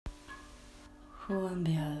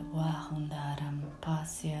Huambil wahundaram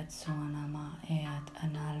pasiat suanama eat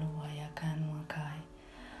analua yakan wakai.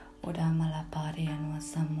 Udamala parian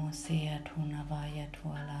wasamu seat hunavaya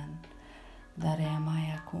tualan.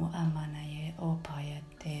 Dareamaya ku amanaye opayat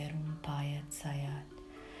terum payat sayat.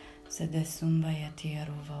 Sedesumbayat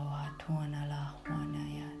yeruvawa tuanala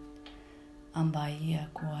huanayat. Ambaya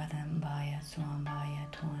kuarambaya suambaya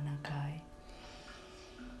tuanakai.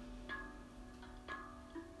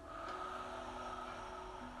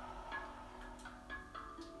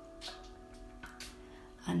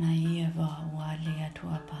 Anaieva walia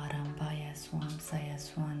tua parambaya swam saya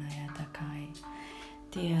swanaya takai.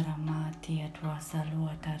 Tiara ma tia tua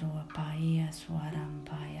salua tarua paia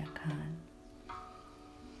swarampaya kan.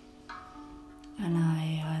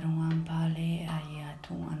 Anae aruam pale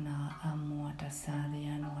ayatu ana amuata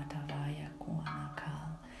salian watavaya kuana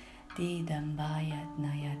kal. Di dambayat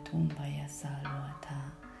nayatumbaya saluata.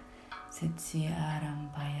 Sitsi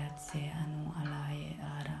arampayat se anu alaye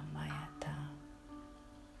aramayata.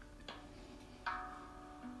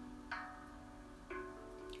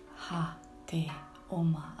 Ha te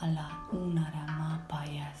oma ala unara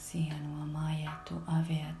mapaya sianu amaya tu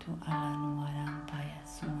avea tu ala nuarampaya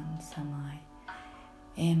suan samai.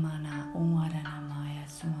 Emana uarana maya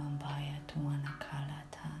suambaya tuana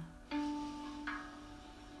kalata.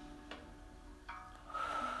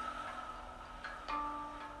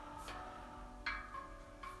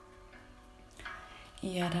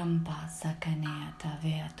 Iarampa sakanea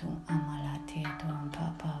tavea tu amalatia tu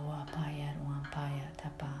ampapa wapaya ruampaya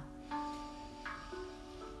tapa.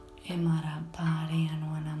 Emara pari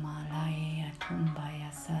anuana malai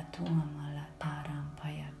atumbaya satu amalataram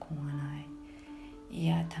kuanai.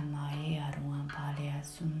 Iatamai aruam pali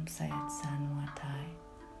asum sayat sanuatai.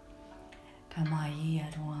 Kamai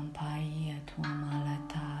aruam pai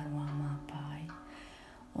atuamalata aruamapai.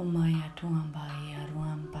 Umaya tuambai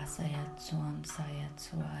aruam pasayat suam sayat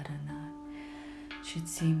suaranat.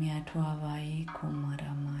 Shitsimia tuavai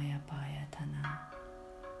kumaramaya payatana.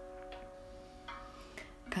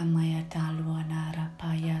 Kamaya taluana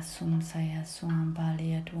rapaya sum saya suam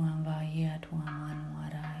balia tuam vaya tuam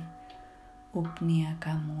anuarai. Upnia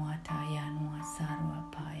kamuata yanua sarwa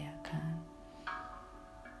paya kan.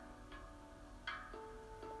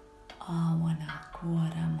 Awana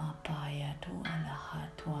kuara mapaya tu alaha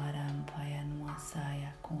tuaram paya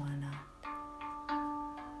nuasaya kuana.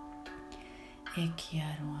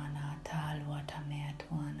 Ekiaruana talwa tamea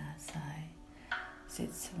tuana sai.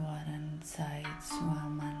 Sitswaran sai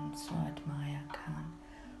suaman swadmaya kan.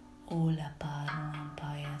 Ola paruam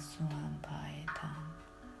paya suam paya tan.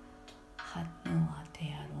 Hatnua te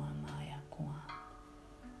aruamaya kuam.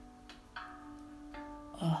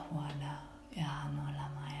 Ahwala yahamola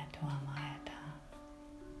maya tuamaya tan.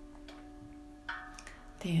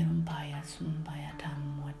 Terum paya sumbaya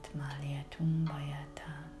tam wat malia tumbaya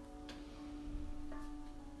tan.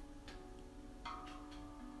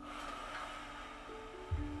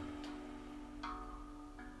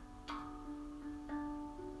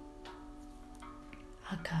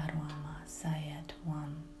 Akaruama sayat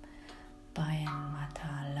wam bayan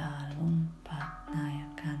mata lalum patnaya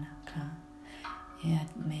kanaka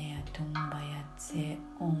yat mea tumbayat se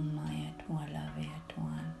omayat walavea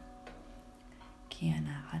tuan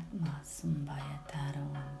kiana atma sumbayat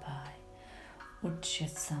taruam pai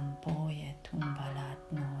utshit sampoye tumbalat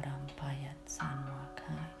noram payat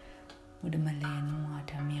sanwakai udmalenu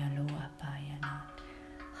atamia lua payanat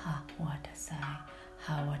ha watasai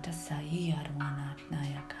Hawatasai arwanat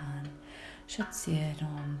nayakan.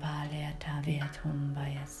 Shatsirum balea taviatum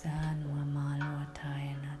bayasan wamalu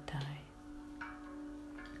atayanatai.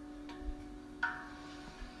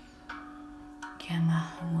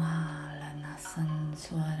 Kemahwala nasan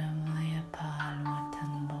swaramaya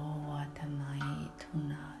palwatambo watamai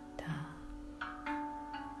tunata.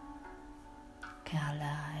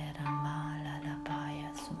 Kala eramala lapaya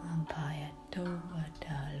suampaya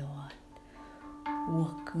tuwadalwat.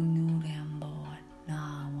 Wakunuriamboat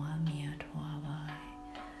na wamiat wawai.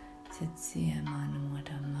 Sitsia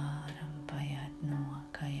manuatamaram payat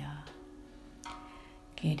nuakaya.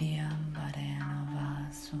 Kidiam baranava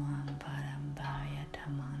suam parambaya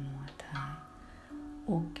tamanuatai.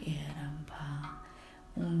 Ukirampa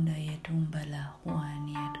undayetumbala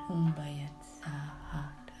huaniat umbayat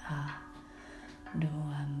sahat ha.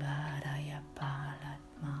 Duambaraya palat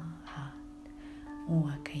mahat.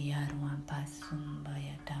 Uakayaruam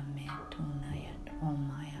pasumbaya dametunayat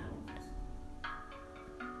omayat.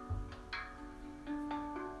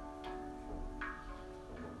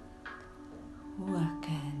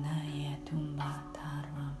 Uakenayatumba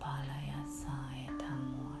tarwa palaya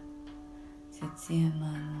saetamuat.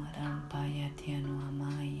 Sitsiamanu rampaya tianua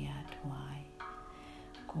maya tuai.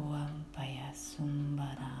 Kuampaya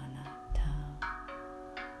sumbarana tau.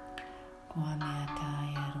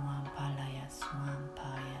 Kuamiataya ruampalaya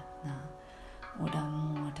swampaya na.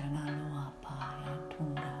 Udamuatana luapaya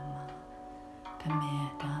turama. Kamea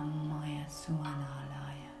dhammaya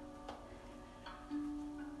suanalaya.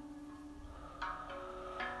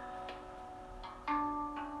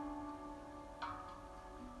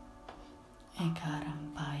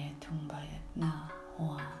 Ekarampaya tumbayat na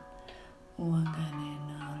huan. Uangane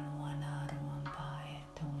na luana ruampaya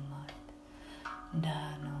tumat.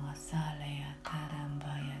 Dano asalaya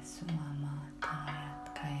tarambaya suamatayat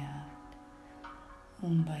kayat.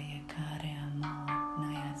 Umbaya kare amot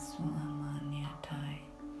naya suamanyatai.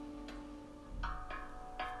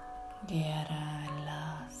 Gera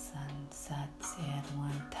lasan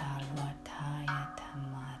satserwan talwataya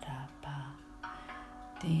tamarapa.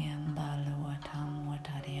 Diambalua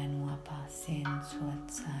tamwatarian wapasin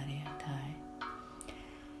suatsariatai.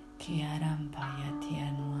 Kiarampaya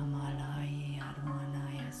tianua malai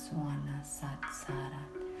aruanaya suana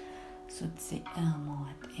satsarat. Sutsi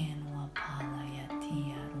amoat enwa palaya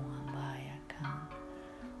tiaruambaya kan.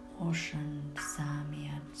 Ocean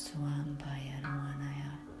samiat suambaya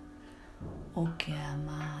ruanayat. Okea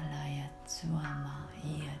malayat suama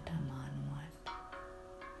iatamanuat.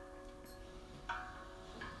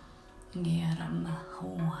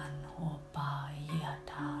 Niramahuan hopa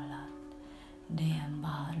iatalat.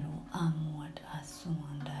 Deambalu amuat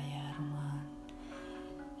asuandaya ruan.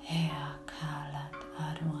 Ea kalat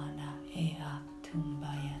aruana ea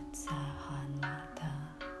tumbayat sahanmata.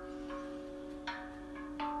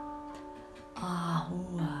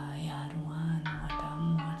 Ahua yaruan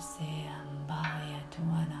watamuat seambaya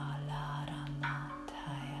tuana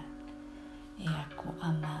laramatayat. Iaku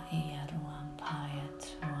ama iaruan payat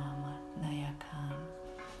suamat nayakan.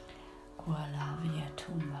 Kualavia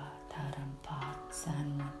tumba tarampat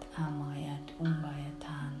sanmat amayat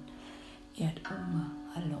umbayatan. Yat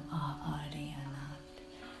aloa arianat.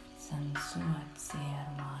 Sansuat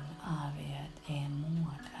serman aviat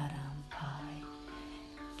emuat arampai.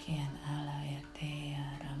 Kian alayatea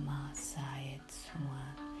ramasayat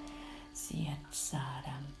suan. Siat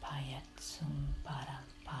sarampayat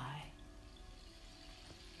sumparampai.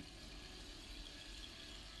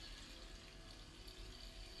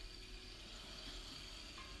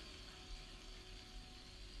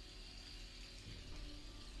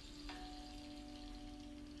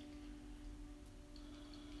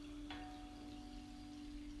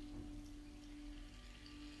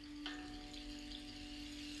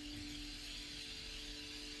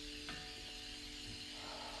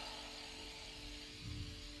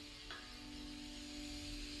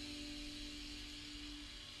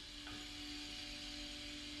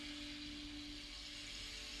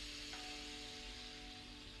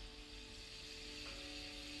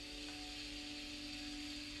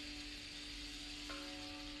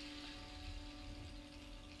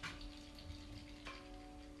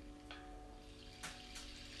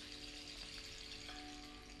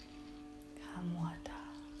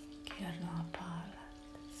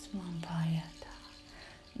 Swampayata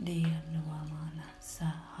dia nuamana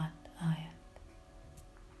sahat ayat.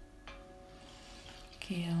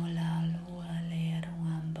 Kia ola lua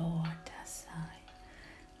leruan boatasai.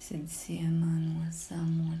 Sidsiaman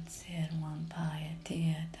wasamut seruan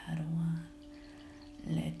payatia taruan.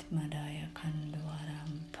 Let madaya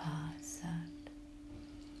kanduaram pasat.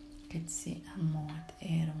 Kitsi amot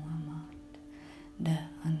eruamat.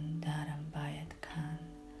 Da andaram bayat kan.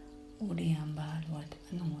 Udiambalwat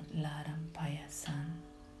anut laram payasan.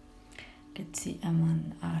 Kitsi aman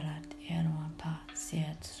alat erwapa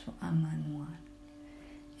siat su amanuat.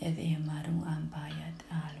 Edhi maru ampayat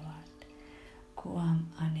alwat. Kuam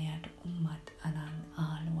aneat umat anan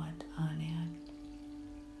alwat aneat.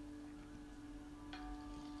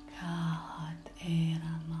 Kahat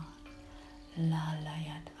eramat.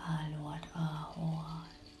 Lalayat alwat ahoat.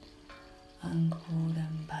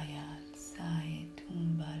 Angkuram bayat sai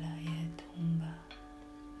tumbalaya tumba.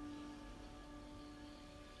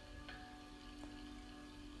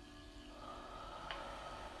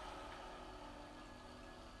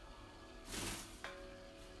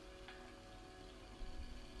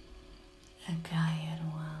 Agaya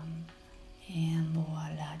ruam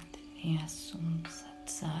emboalat niasum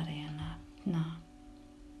satsarianat na.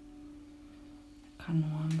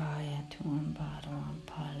 Kanuam baya tuam baruam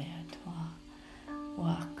palea tua.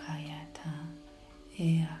 Wakayata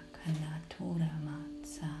ea kanatura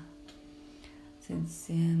matsa.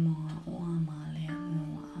 Sidsemoa uamalea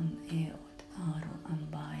nuam eot aru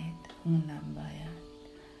ambayat unambayat.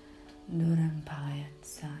 Duram payat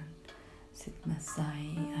san. Sit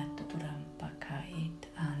Masai at Urampakait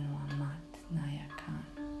Anuamat Nayakan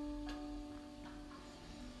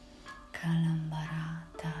Kalambara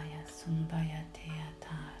Taya Sumbaya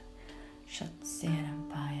Teatar Shatseram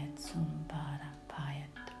Payat Sumbara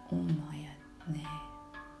Payat Umayat Ne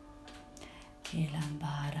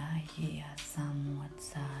Kilambara Yea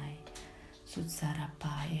Samwatsai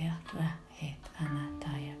Sutsarapaya Rahet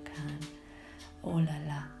Anatayakan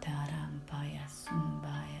Olala Tarampaya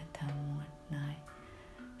Sumbaya Tamwatnai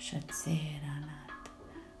Shatseranat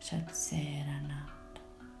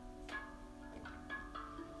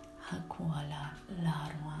Hakuala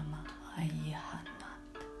Larwama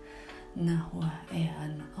Ayahanat Nahua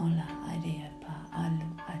Ean Ola Adeapa Alu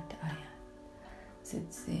at Ayat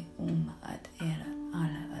Sitse at Era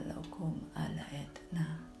Ala Alokum Ala et Na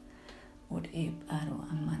Ud Ib Aru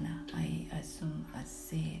Amana Ai Asum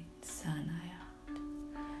Asid Sanayat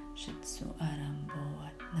Shitsu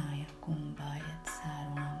Aramboat Naya Kumbayat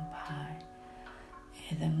Sarwam Pai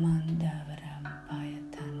Edamandavaram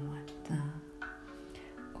Payatanwatna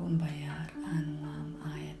Kumbayar Anwam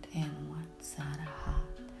Ayat Enwat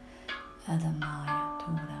Sarahat Adamaya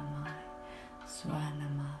Turamai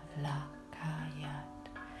Swanama Lakayat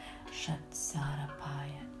Shat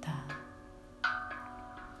Sarapayata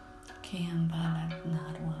Kiambala